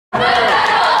He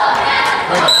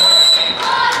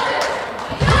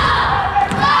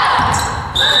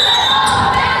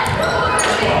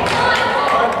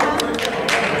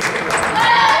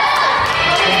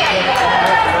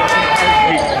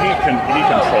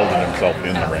controlled himself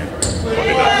in the ring. That's what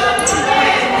he does.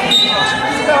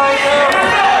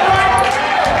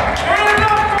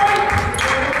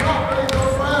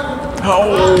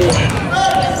 Oh!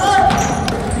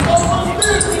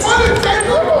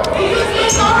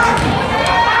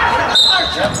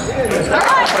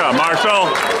 Good on, Marshall.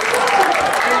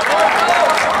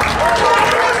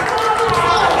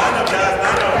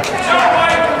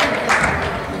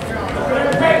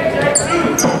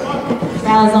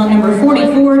 Foul is on number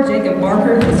 44, Jacob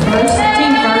Barker, his first,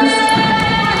 team first.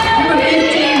 Number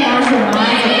 15, Marshall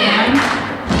Miles at the line.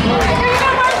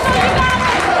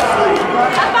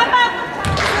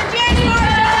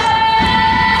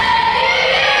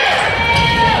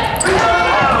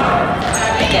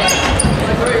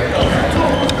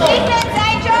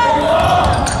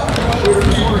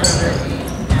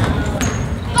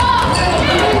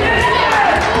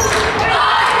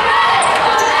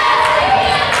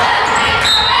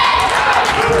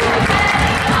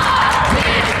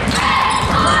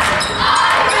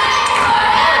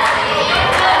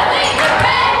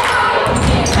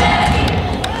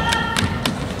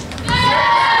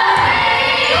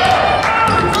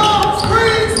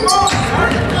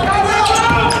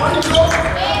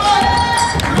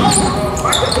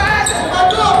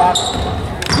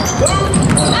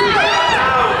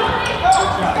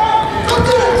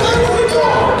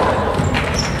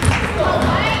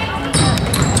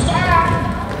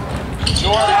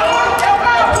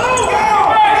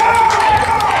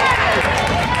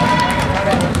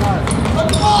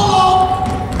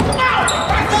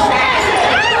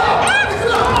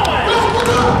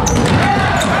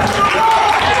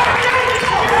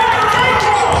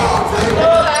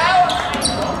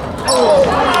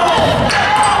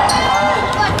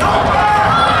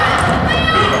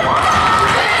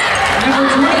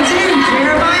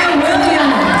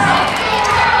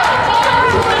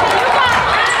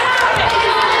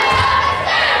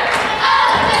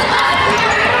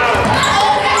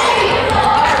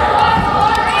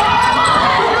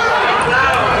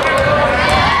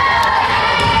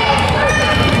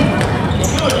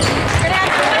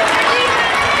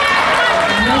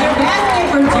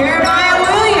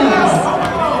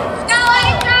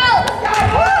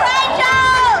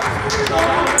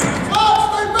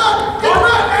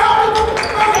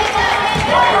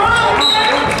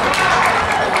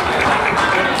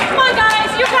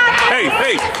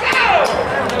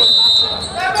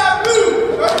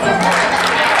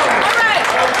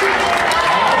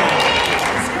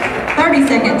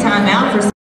 Timeout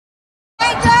for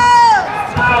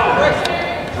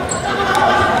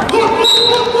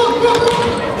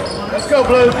let's go,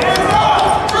 Blue.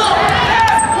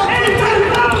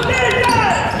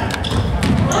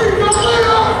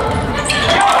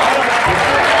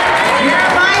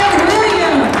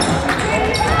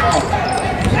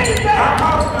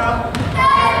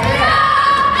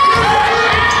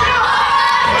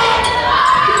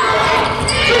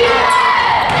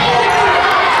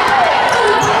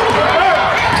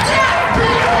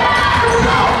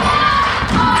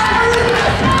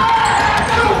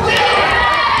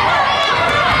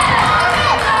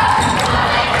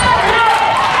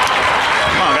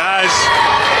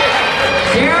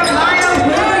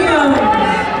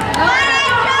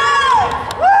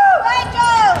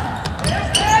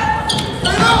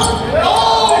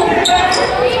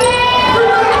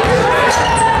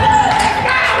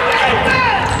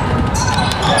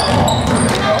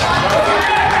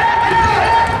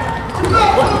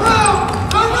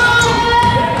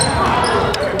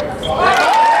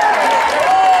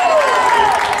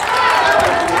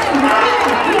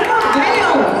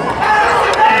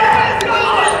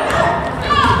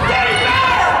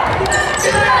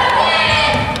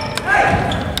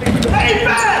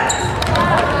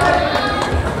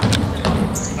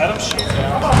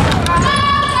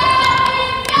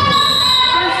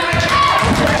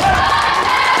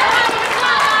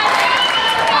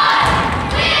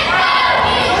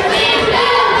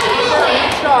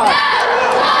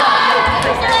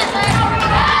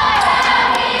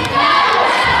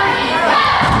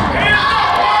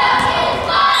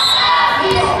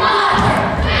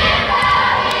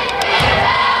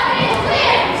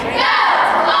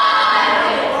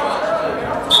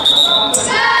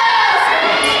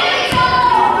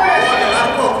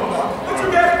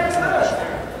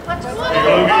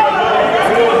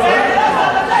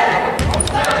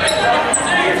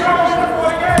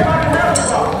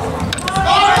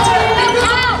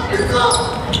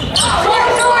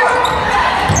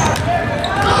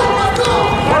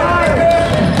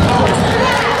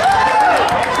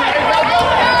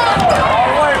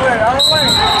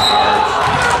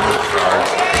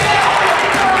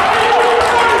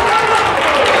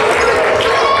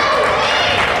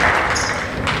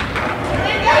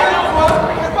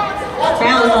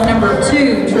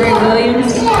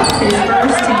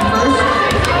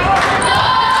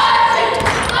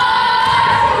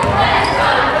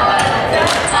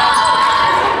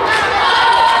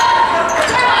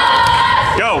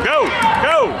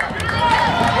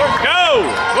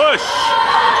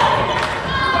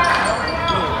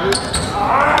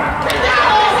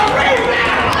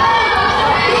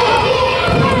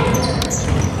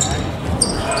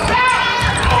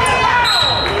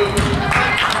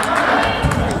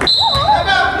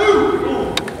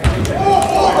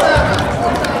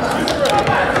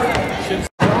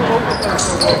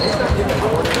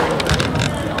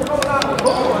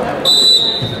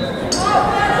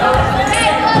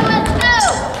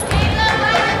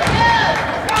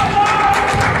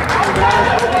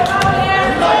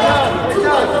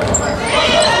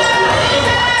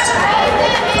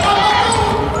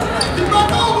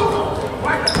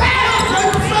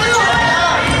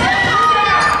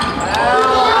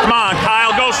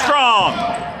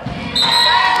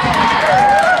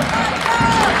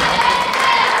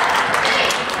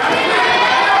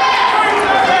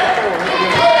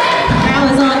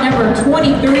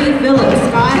 23, Philip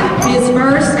Scott, his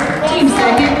first, team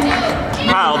second.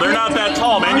 Kyle, they're not that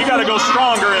tall, man. You got to go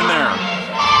stronger in there.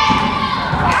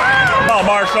 Come on,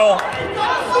 Marshall.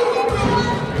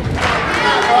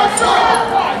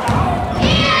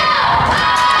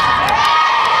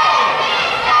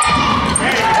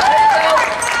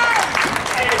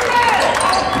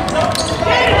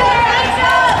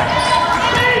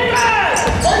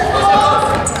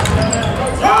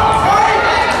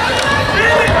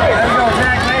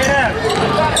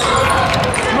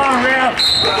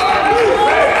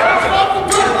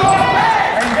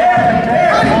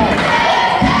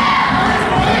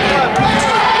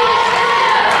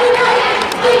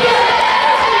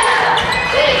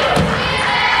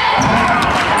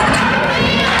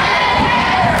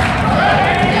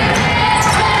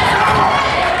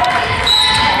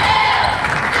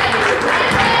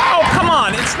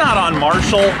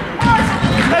 Marshall.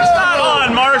 That's not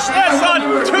on, Marshall. That's on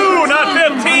 2, not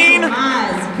 15.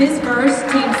 His first,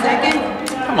 team second.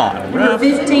 Come on, Number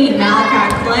 15,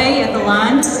 Malachi Clay at the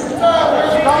line.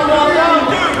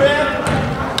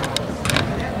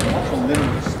 Marshall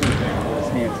literally stood there with his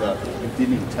hands up and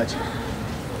didn't even touch it.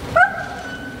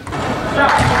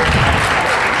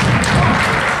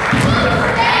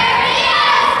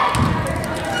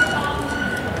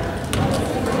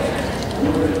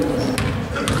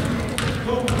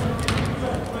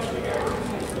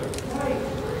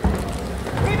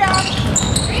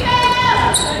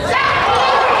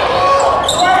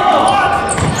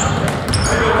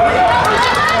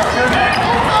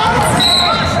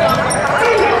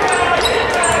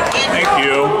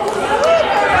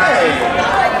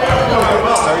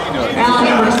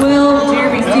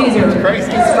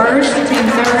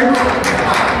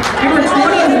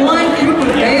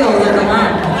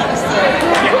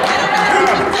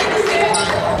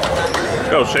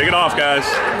 Shake it off, guys.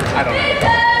 I don't know.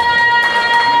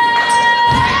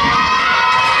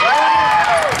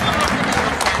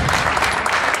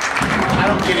 I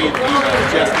don't get it.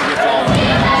 Justin gets all of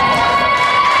it.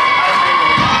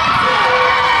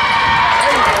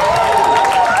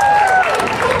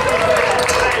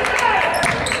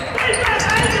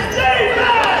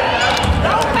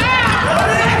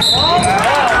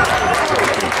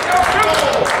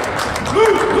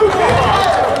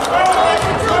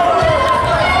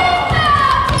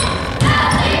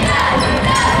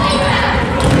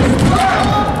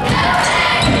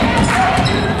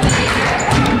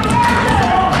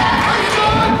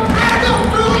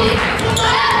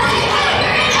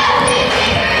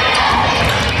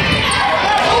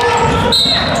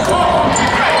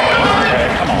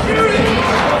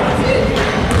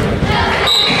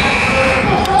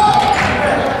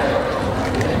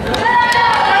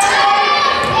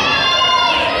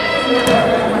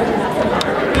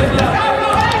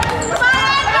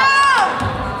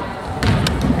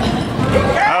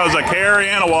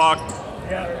 And a walk.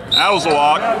 That was a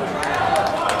walk.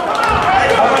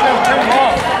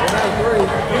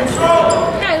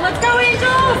 Okay, let's go,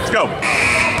 Angels. Let's go.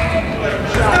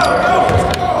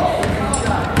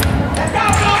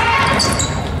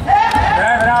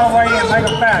 Drive it all the way in, make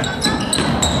a pass.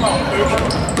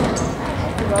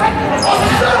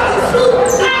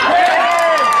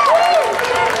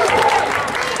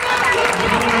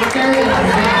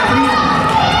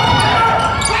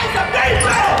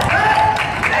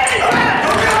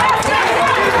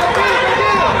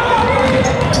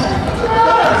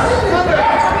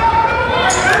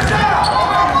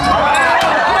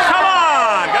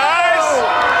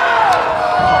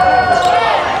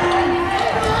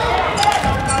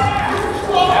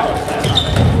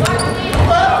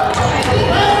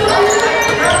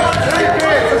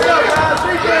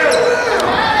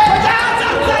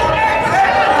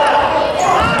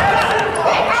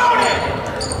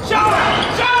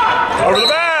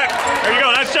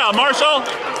 Marshall.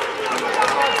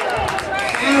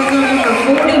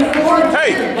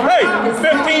 Hey,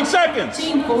 15 seconds.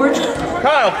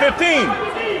 Kyle, 15.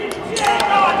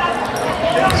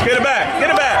 Let's get it back, get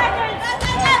it back.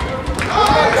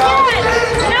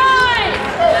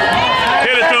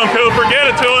 Get it to him, Cooper, get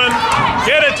it to him.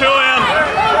 Get it to him.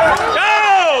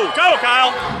 Go! Go,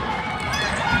 Kyle.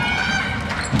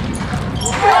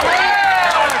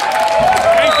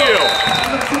 Thank you.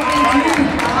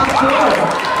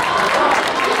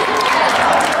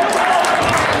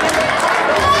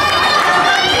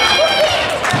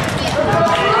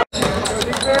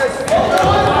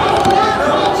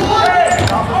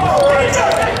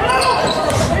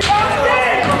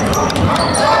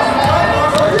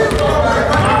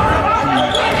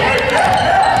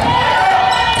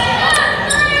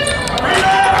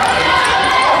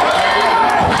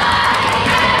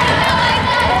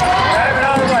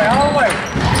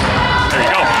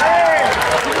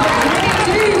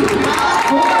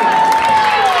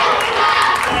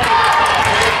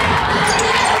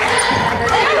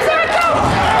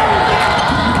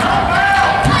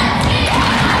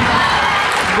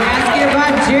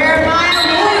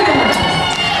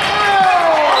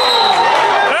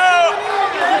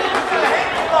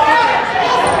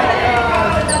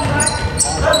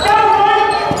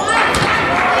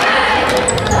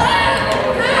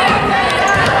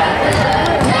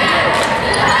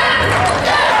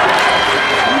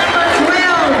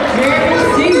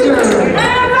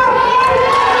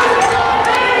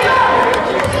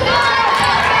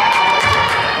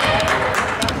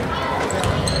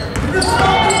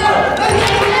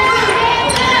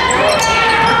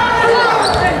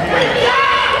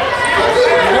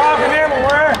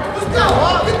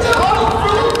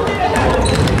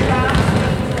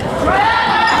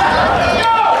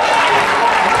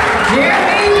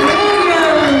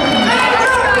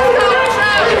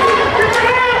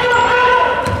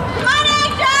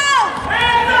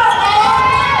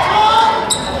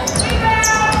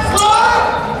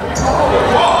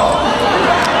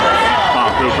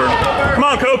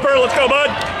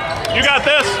 You got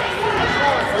this.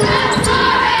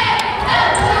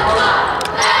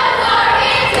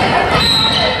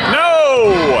 No!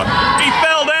 He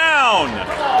fell down.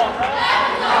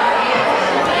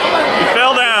 He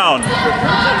fell down.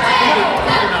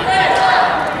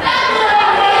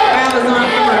 Foul is on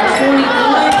number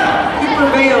 21. Cooper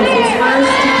Bales, his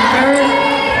first, team third.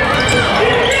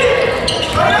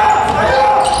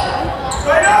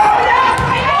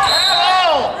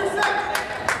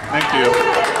 Thank you.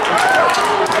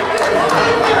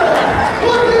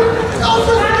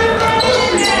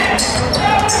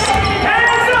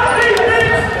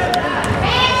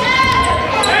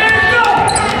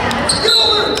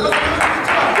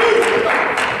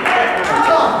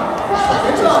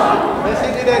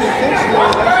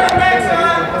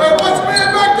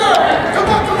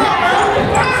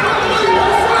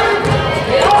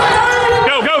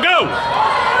 Go, go, go!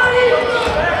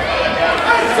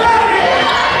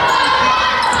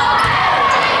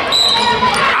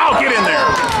 I'll get in there.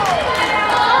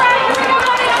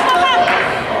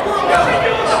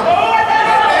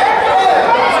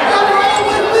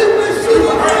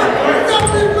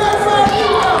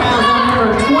 Foul on number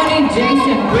 20,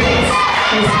 Jason Briggs,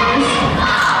 his first.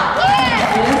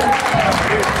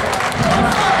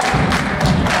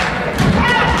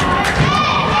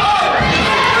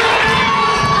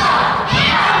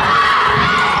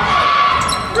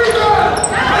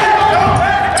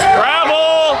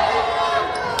 Travel!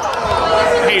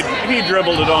 He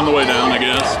dribbled it on the way down, I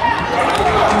guess.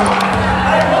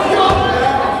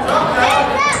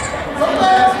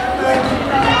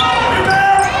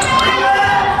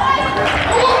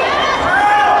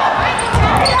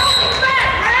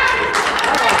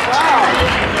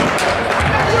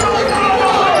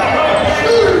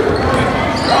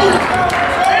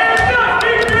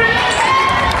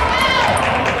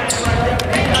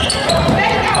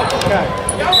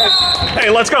 Hey,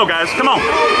 let's go, guys. Come on.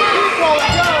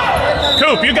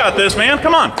 Coop, you got this, man.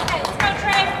 Come on.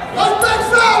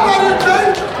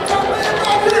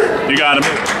 You got him.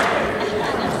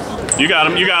 You got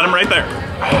him. You got him right there.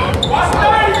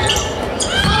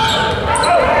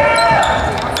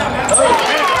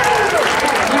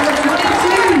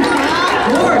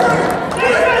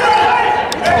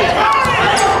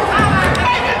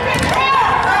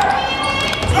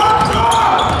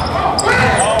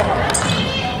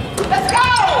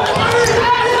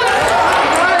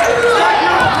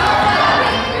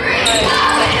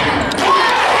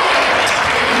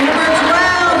 Number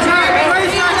 12, Jared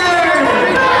Taylor.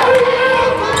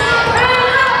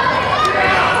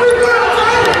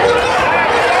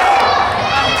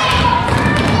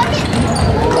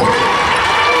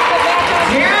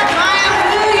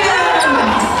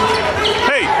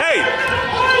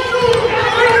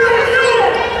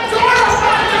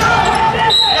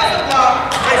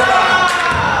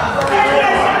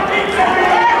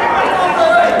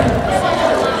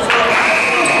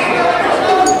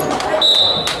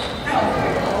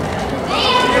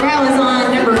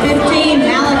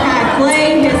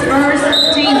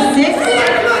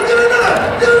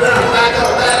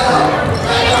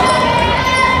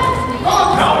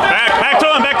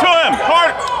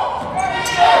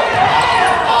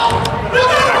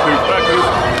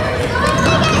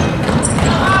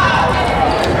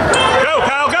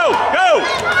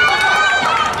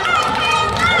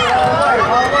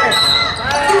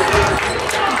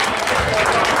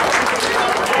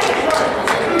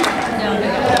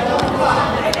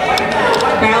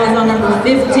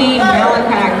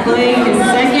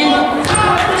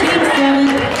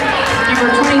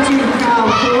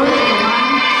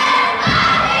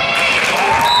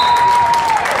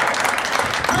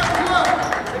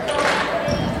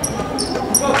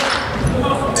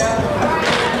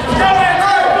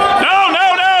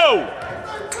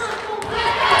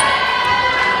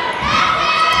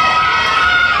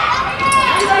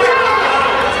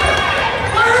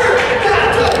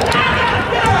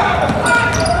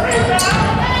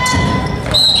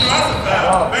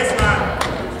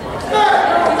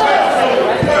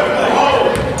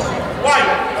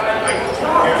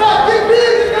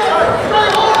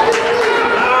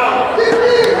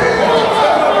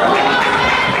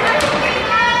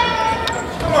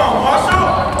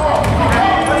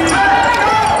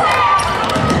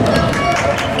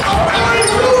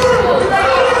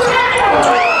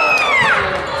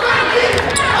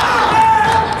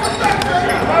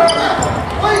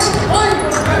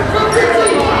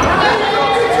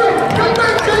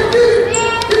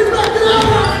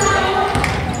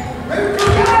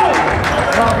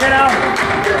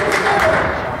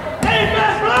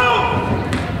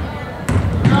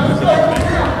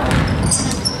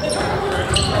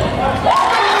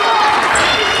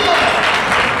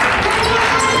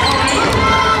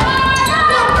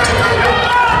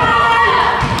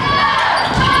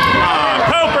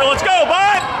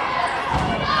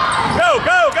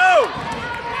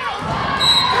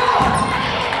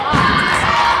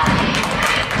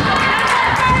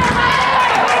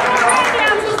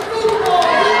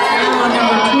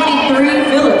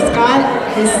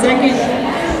 His second,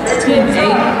 team 8,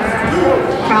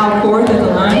 Kyle Ford at the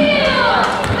line.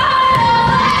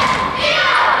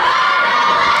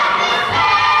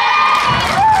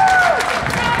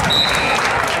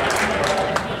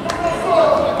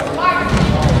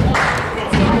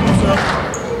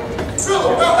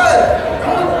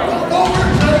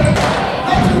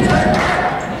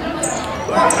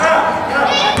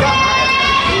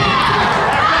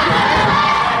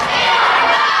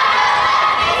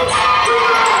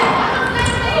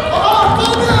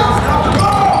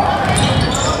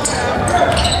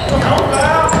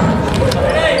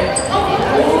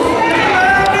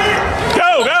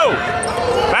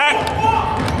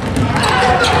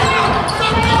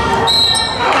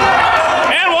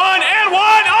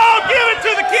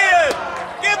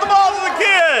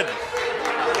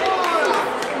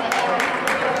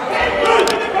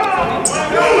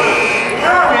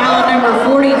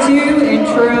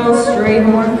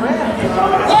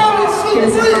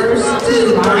 His first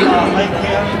team 9.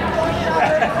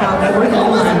 Kyle Ford at the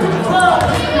line.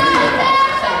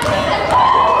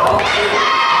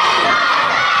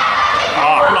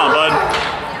 Oh, come on, bud.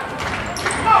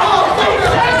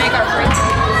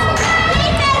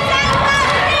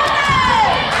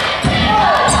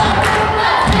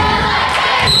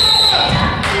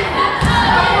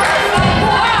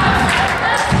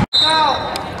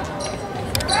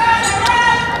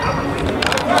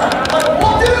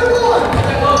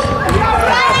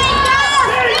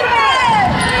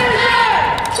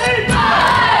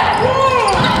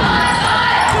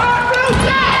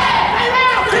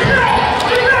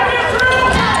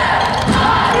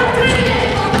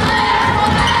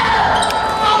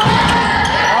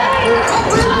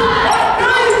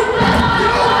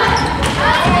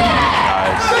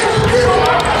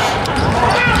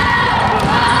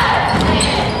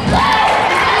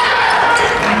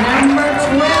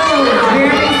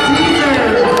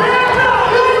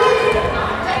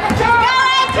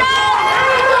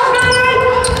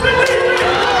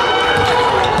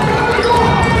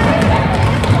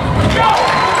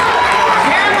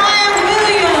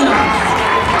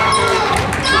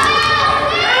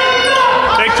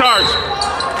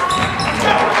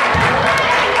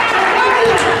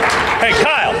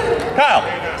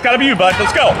 It's got to be you, bud.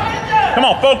 Let's go. Come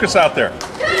on, focus out there.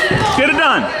 Get it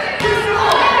done.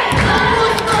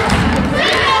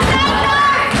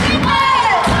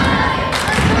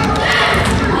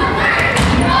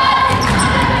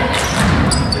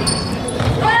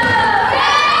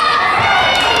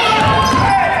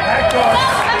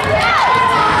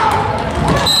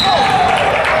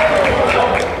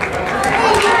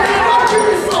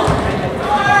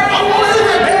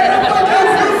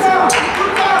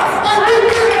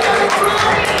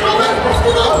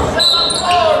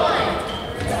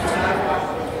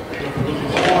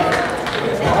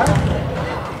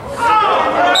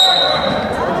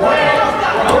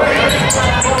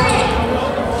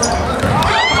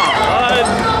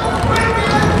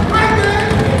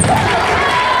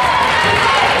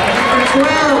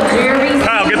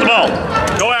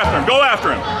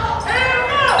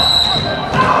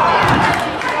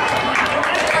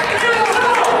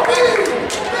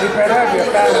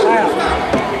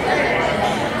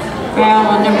 Foul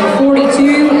on number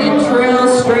 42, and Trail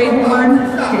Strayhorn,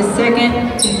 his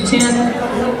second, team 10.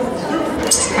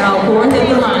 Kyle Ford at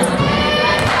the line.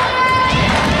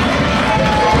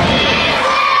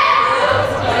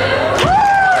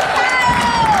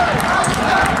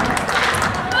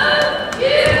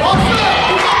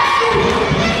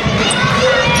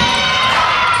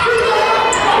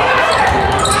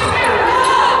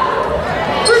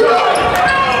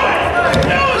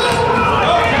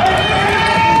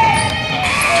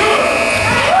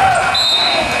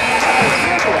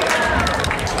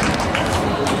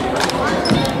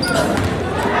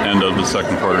 End of the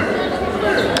second quarter.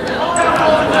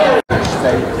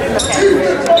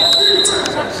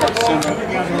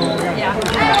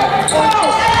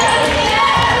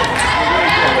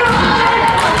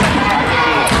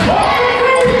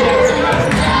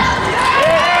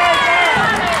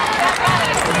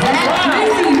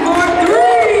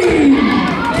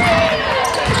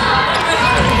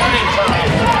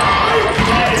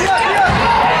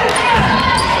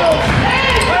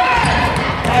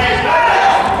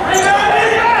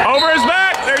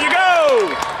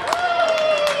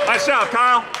 Nice job,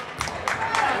 Kyle.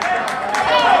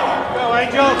 Go,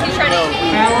 Angel.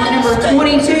 Foul on number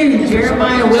 22,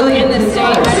 Jeremiah Williams, the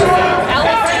state.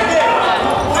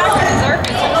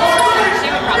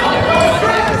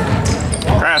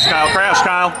 Crash, Kyle. Crash,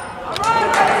 Kyle.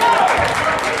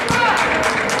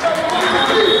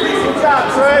 Good job,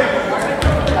 Trey.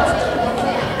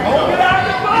 Hold it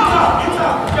out.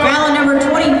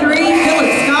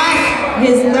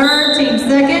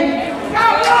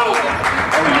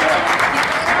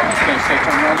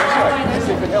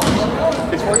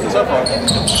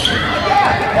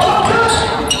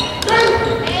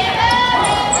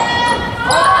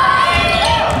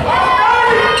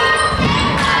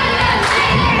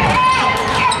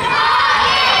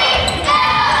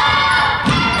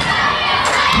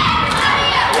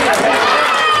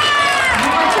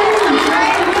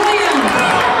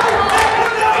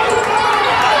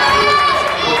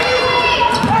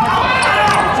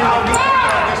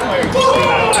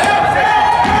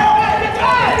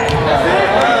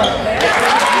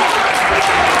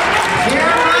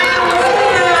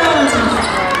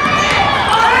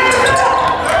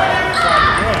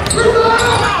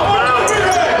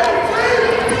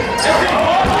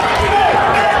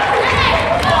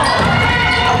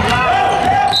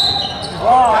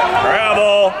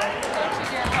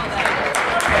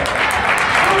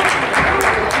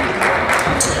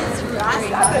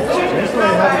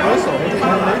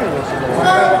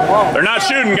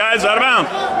 shooting, guys, out of bounds.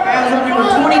 Fouls on number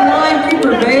 21,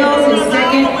 Cooper Bales, his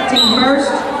second, team first.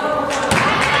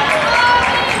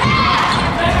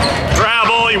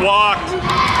 Travel, he walked.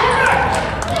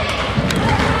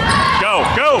 Go,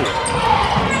 go.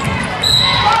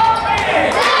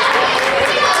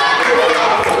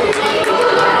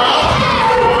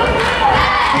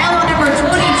 Foul on number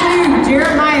 22,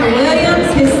 Jeremiah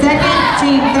Williams, his second,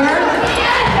 team third.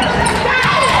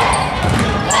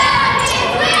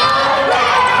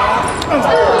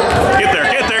 Get there,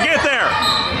 get there, get there.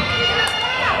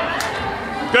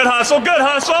 Good hustle, good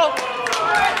hustle.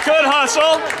 Good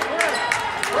hustle.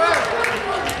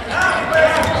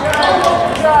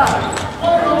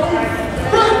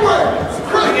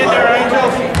 Get there, Angel.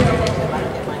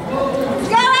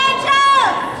 Go, Angel!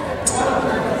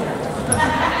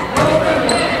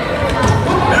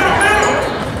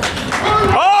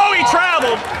 Oh, he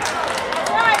traveled.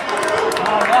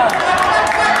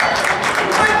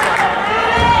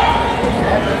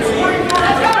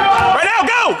 Right now,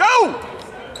 go, go.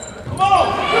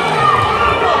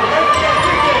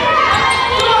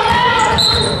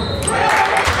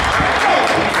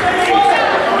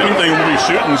 Anything will be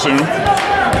shooting soon.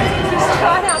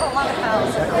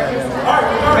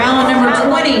 Foul on number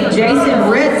 20, Jason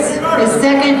Ritz, his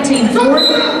second, team fourth.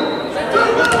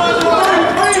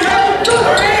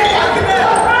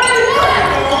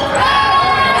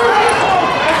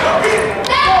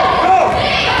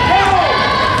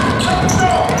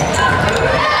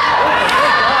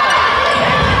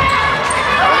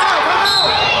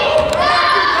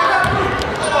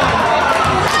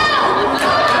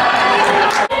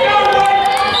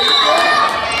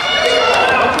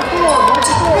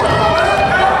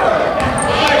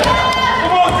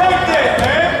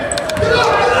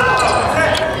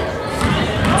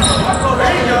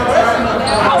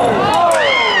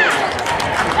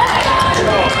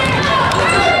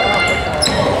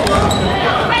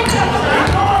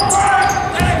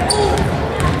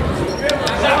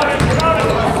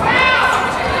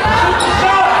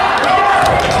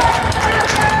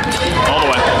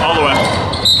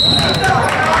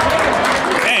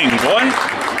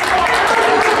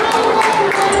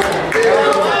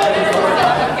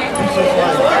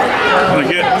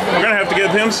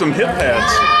 Some hip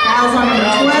pads. Fouls on number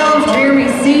 12, Jeremy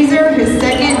Caesar, his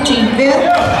second, team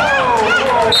fifth.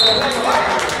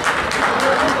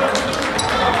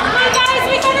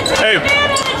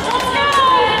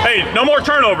 Hey, no more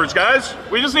turnovers, guys.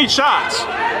 We just need shots. All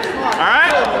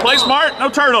right? Play smart, no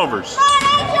turnovers.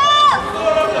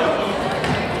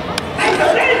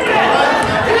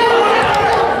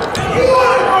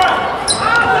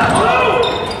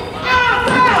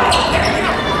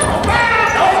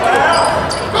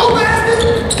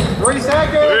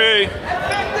 Three.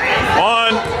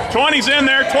 1. 20's in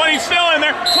there. 20's still in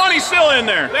there. 20's still in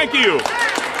there. Thank you.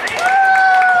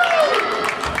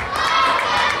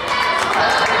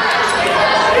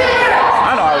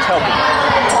 I know I was helping.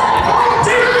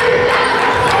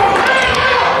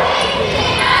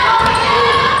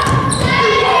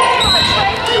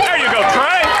 There you go,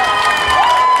 Trey.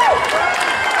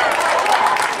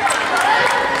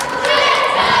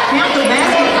 Count the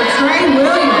basket for Trey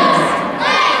Williams.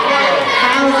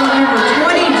 Fouls on number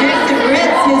 20, Jason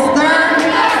Ritz, his third,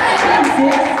 team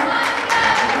sixth.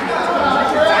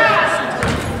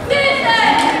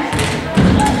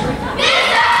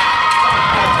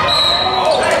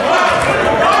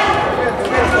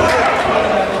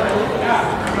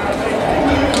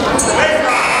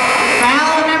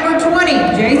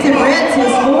 Jason Ritz,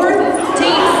 his fourth,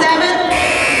 team seventh.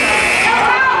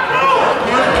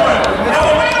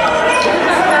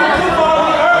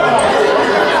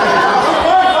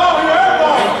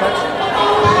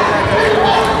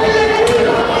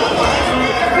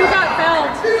 Who got fouled?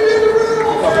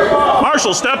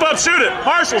 Marshall, step up, shoot it.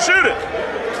 Marshall, shoot it.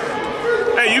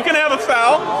 Hey, you can have a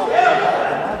foul.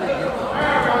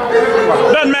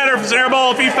 Doesn't matter if it's an air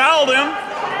ball if he fouled him.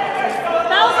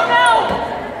 Foul's a foul.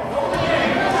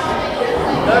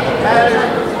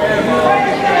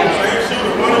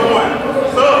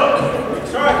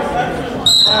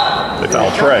 They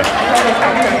fouled Trey.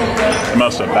 He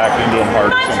must have backed into him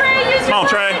hard. Come on, Trey, use Come on, your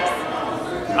Trey. legs.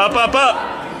 Up, up, up.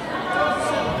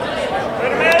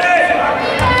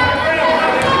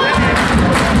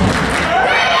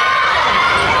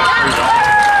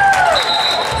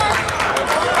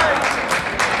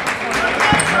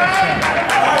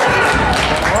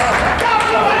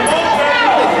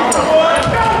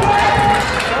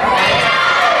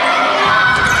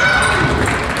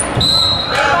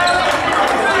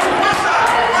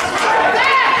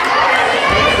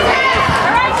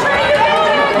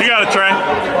 You got it,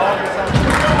 Trey.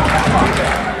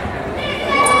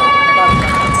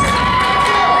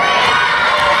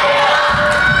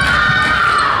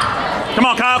 Come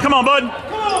on, Kyle. Come on, bud.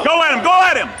 Go at him. Go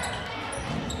at him.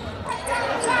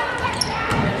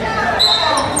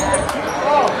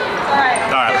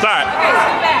 All right. It's all right.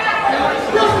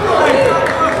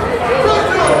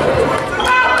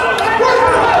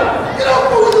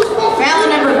 Foul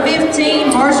number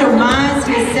 15, Marshall Mines,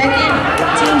 his second,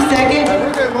 team second.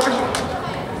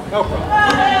 No problem.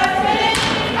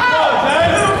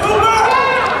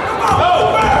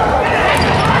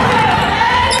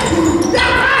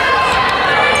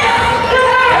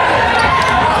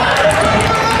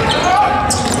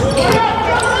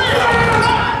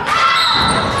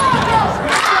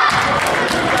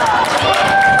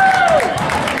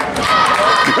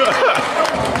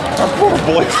 Our poor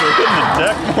boys are hitting the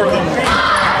deck more than me.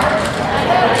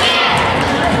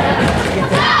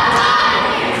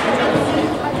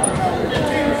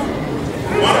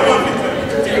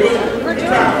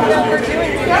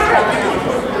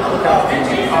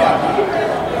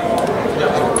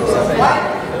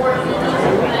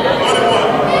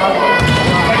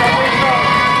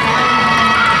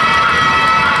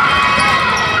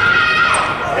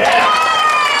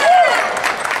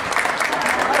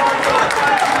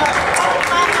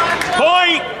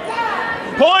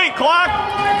 Point clock.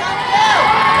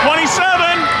 27.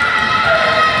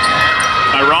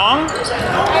 Am I wrong?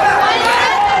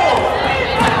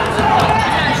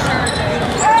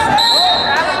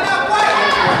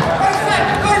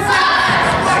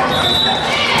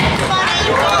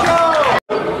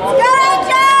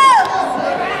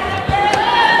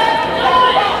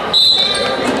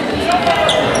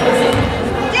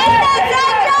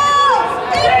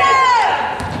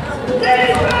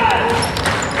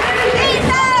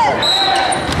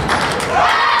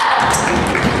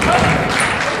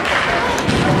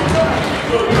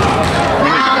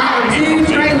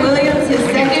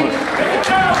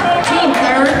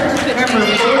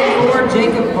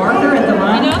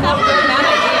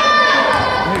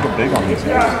 Big on these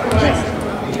guys.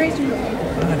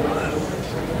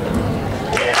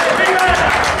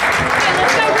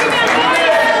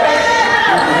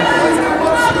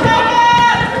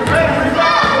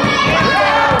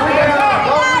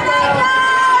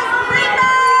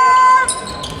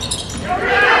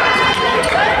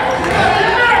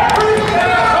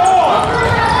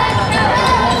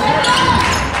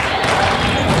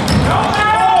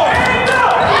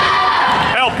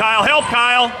 Help, Kyle. Help,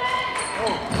 Kyle.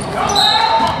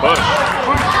 Push.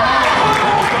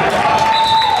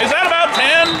 Is that about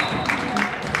 10?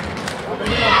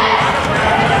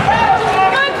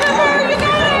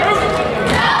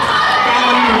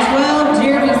 Foul number 12,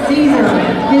 Jeremy Caesar,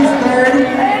 his third,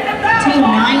 team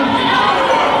ninth.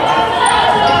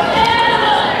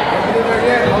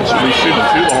 Should we shoot the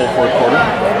two the whole fourth quarter?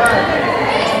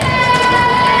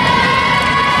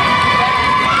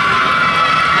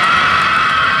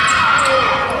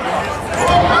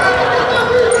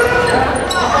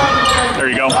 There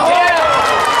you go.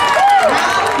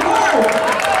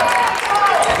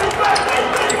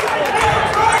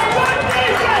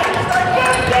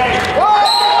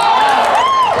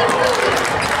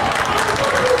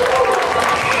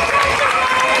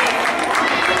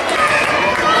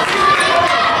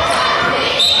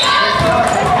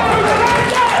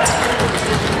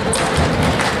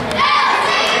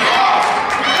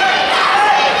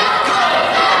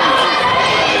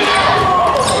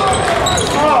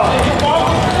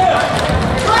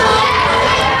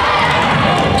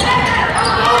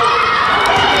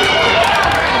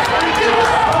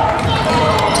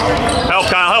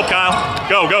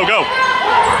 Go, go, go.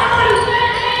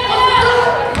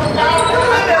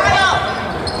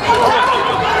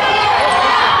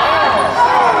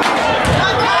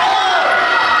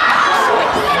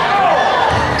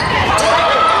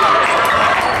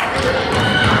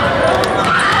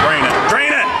 Drain it,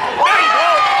 drain it. There you go.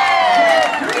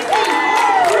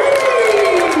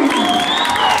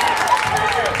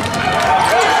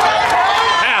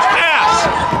 Pass, pass.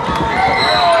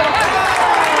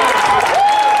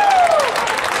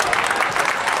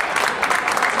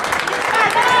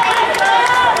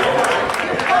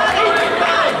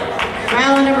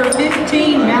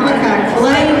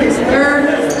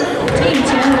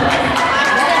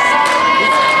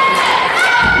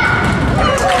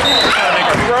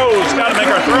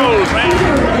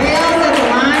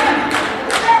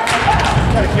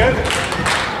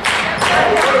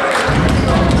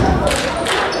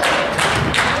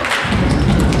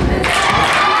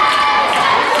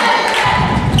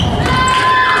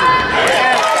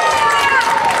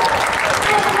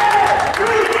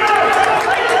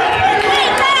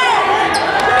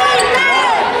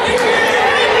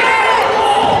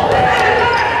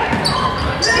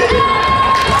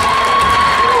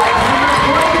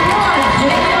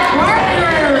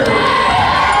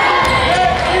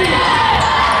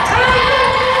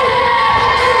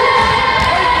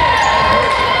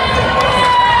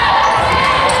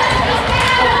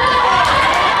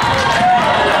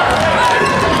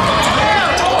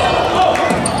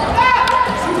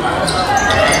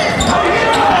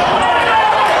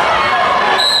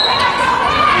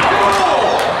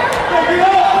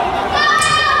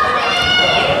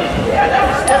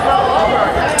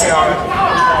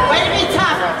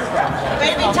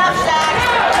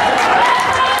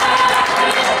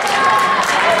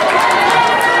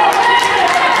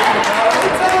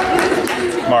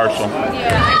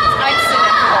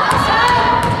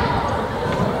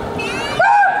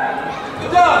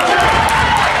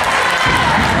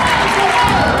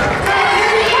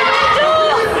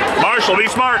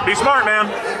 smart, man.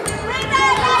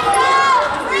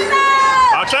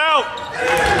 Watch out.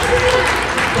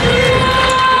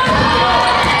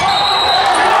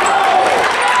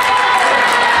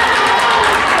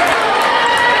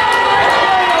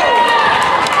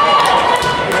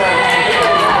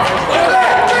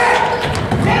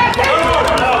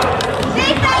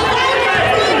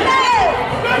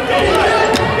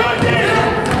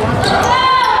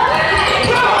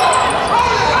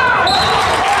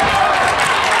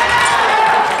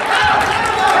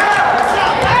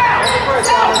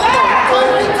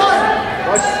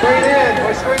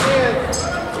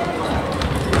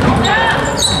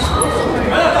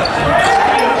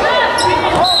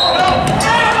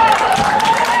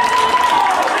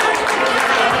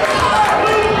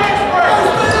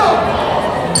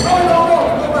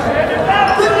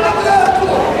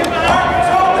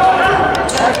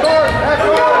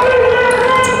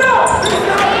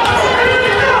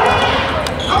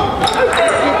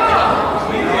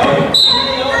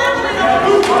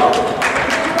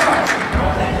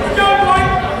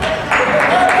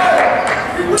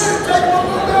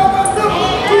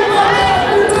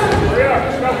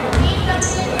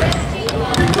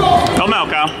 Come out,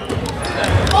 Kyle.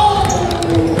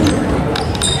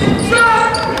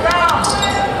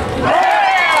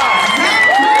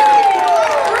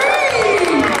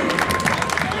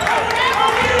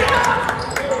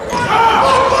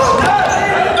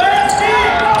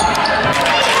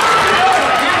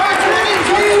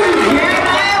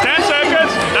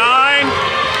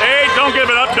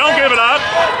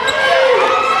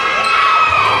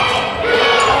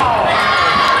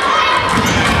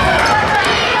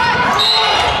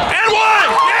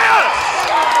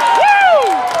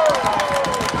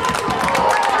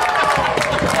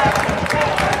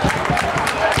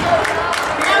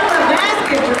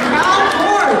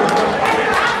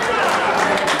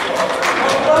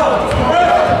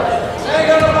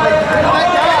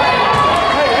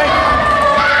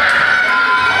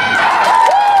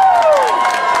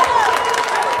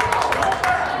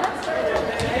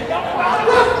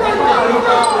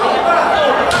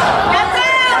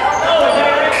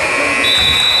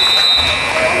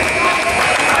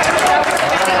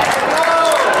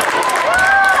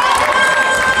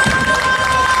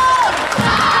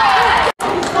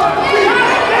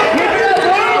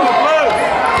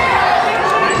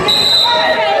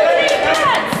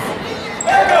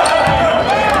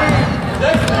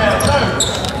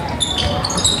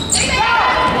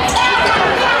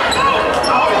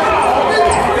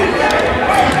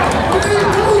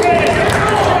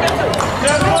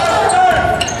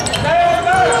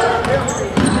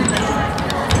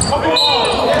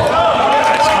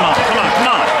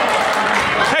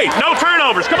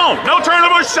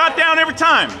 Shot down every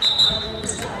time.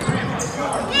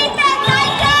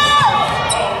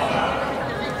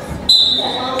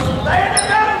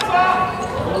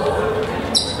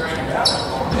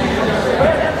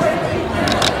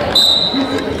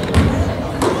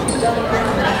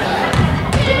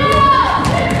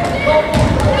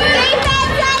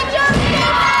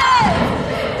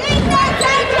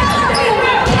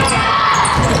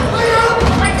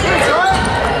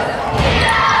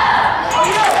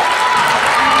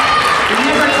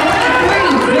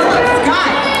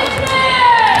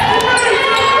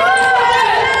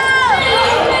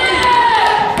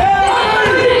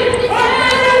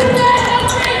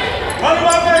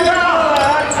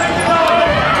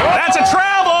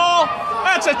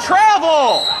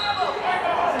 Travel!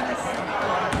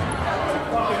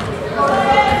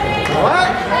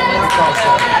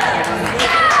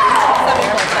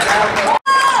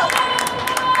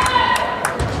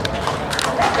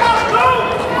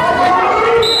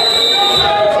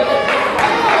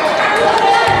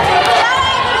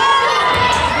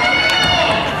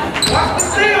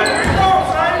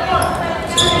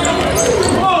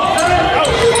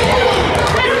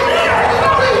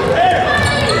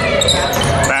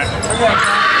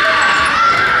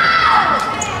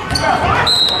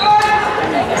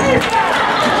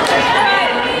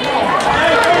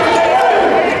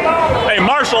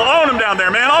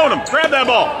 Grab that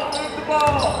ball.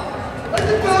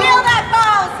 Steal that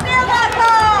ball. Steal that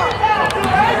ball.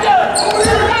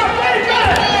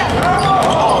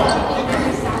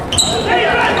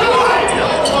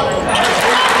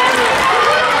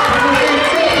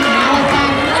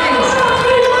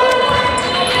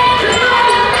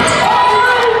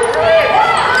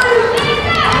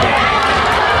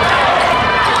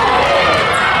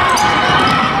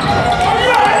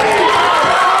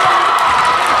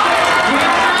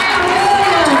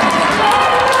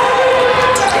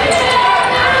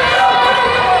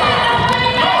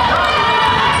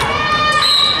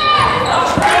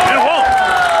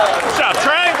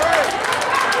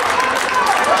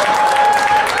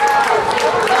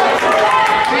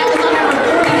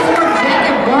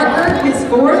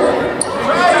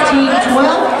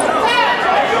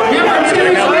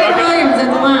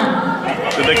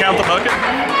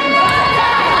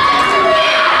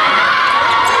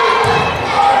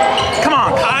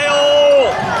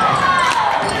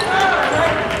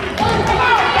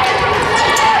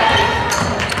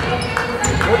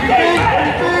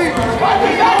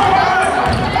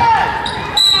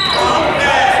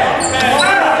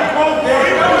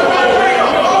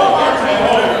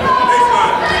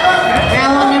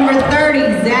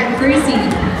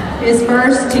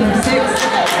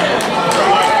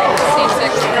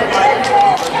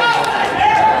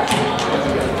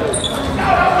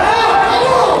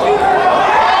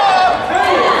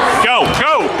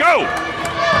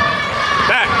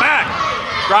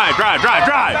 Drive, drive,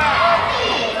 drive.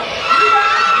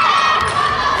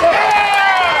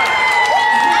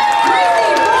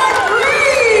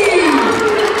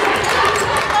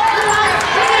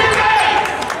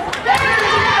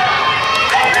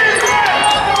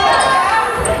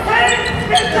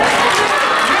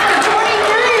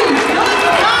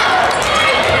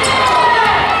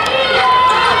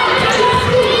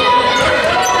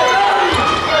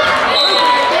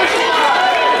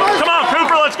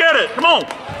 Come on.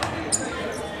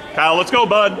 Kyle, let's go,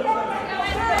 bud.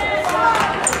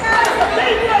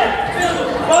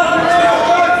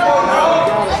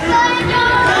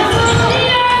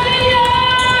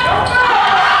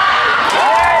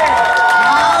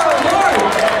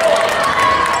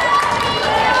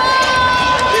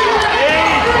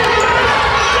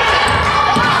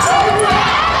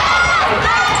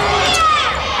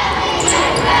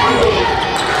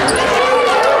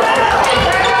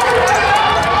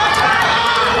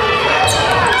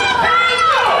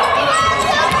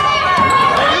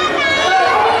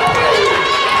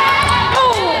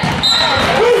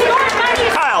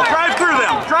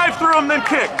 Then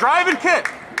kick. Drive and kick.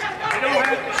 You don't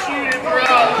have to shoot it, bro.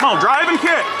 Come on, drive and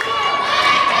kick.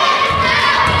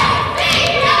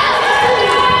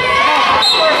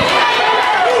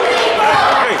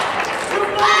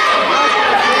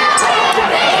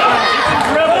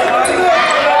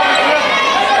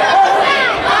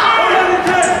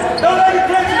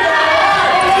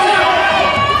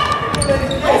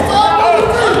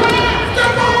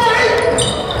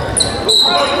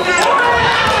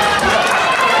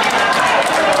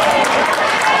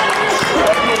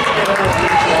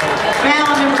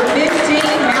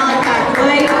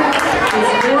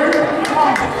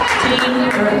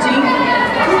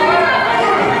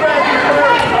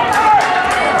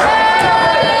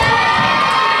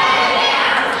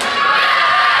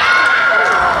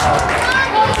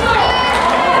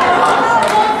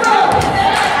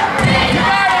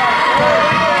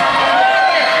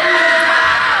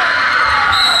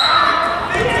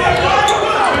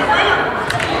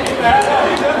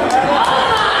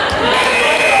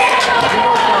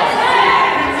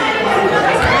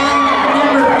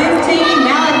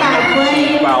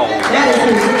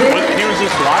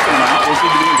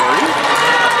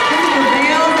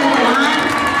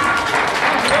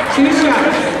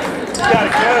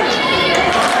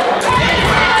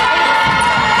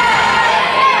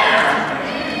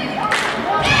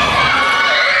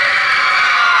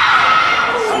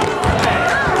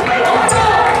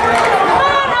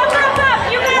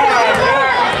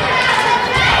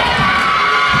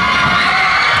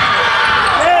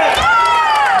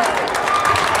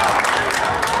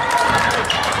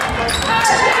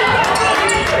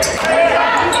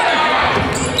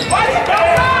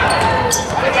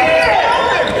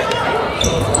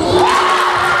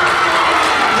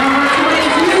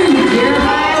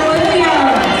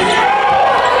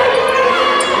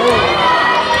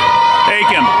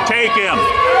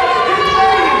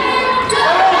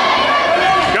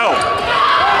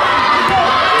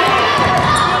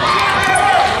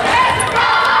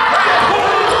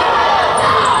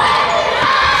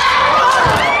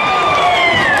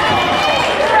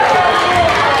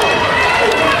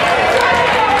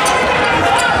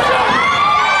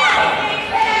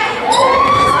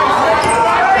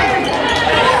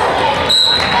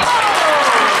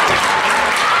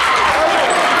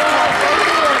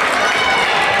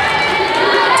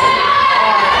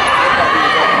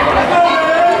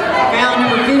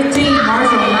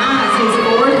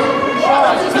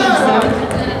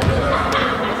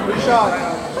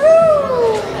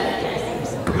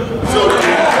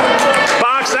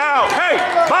 Box out. Hey,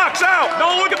 box out.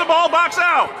 Don't look at the ball. Box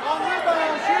out.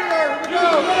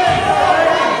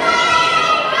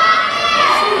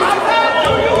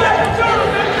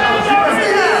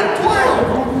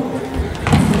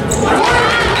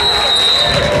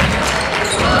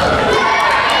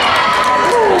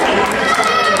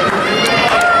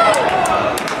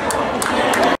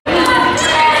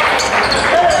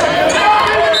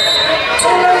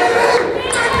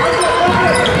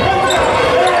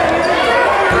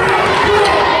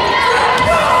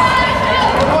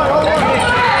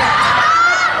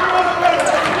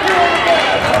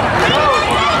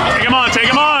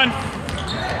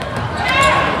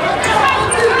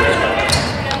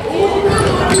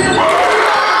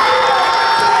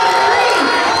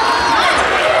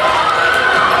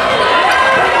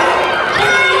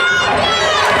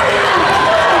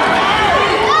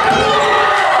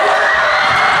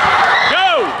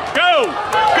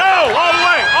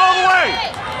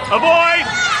 Avoid!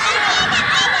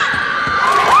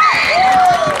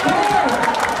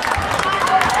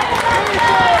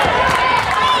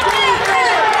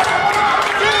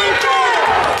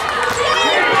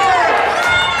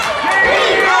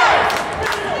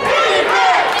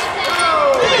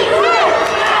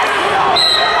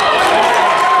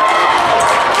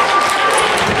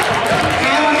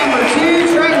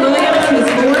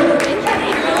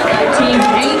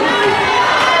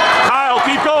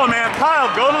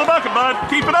 working, bud.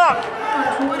 Keep it up.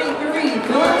 23,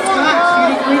 Philip Scott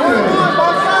shooting free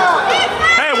throws.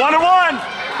 Hey, 1-1.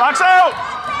 Box out.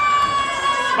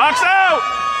 Box out.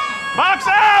 Box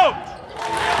out.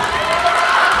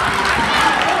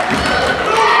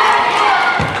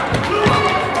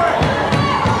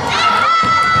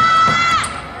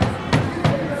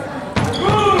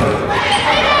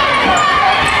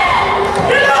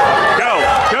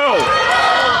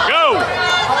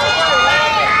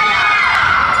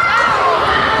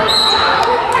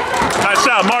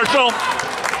 Marshall.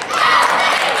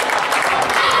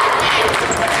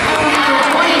 Number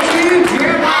 22,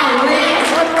 Jeremiah Williams.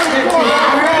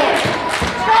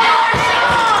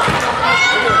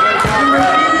 Number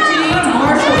 15,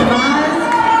 Marshall Mize,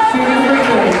 shooting free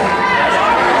throws.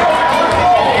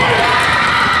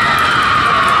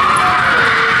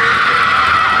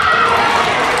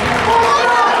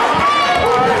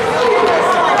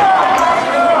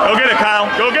 Go get it, Kyle.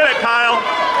 Go get it, Kyle.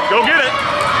 Go get it.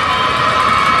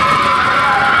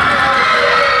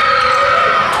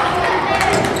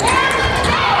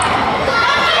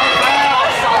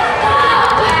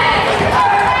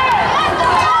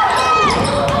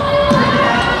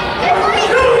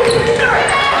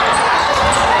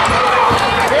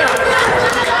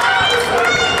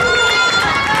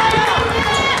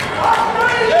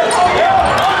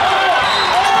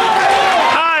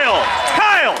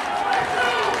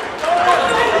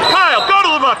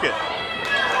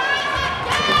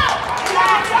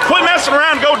 Quit messing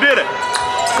around, go did it.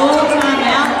 Full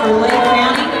timeout for Lake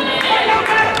County.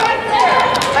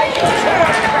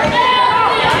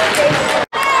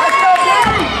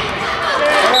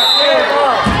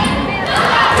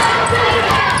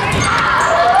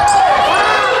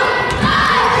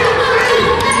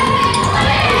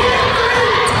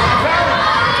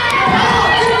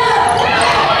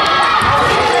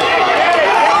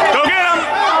 Go get him.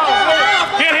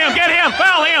 Get him,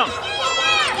 foul him.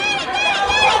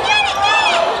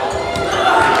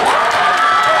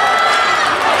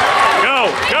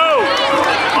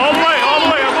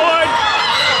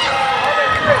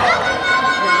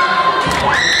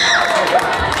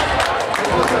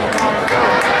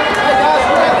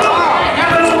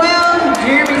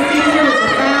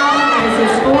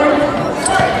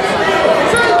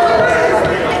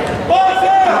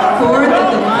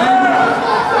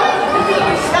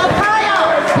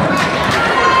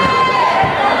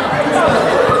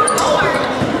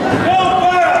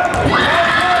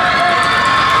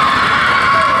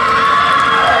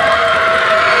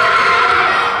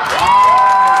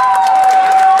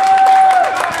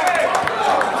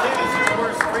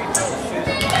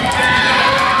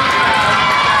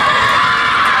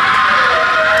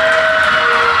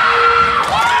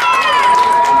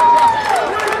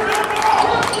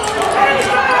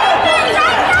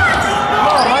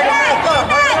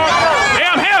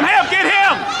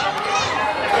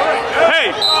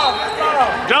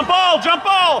 Jump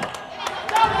ball!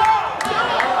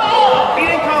 He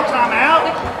didn't call timeout.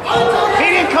 He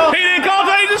didn't call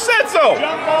timeout, he just said so.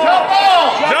 Jump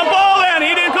ball! Jump ball then,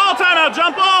 he didn't call timeout,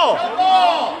 jump ball!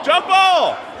 Jump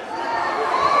ball!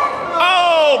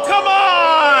 Oh, come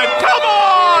on,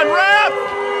 ref!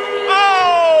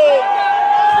 Oh!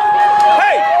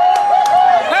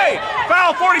 Hey,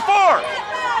 foul 44!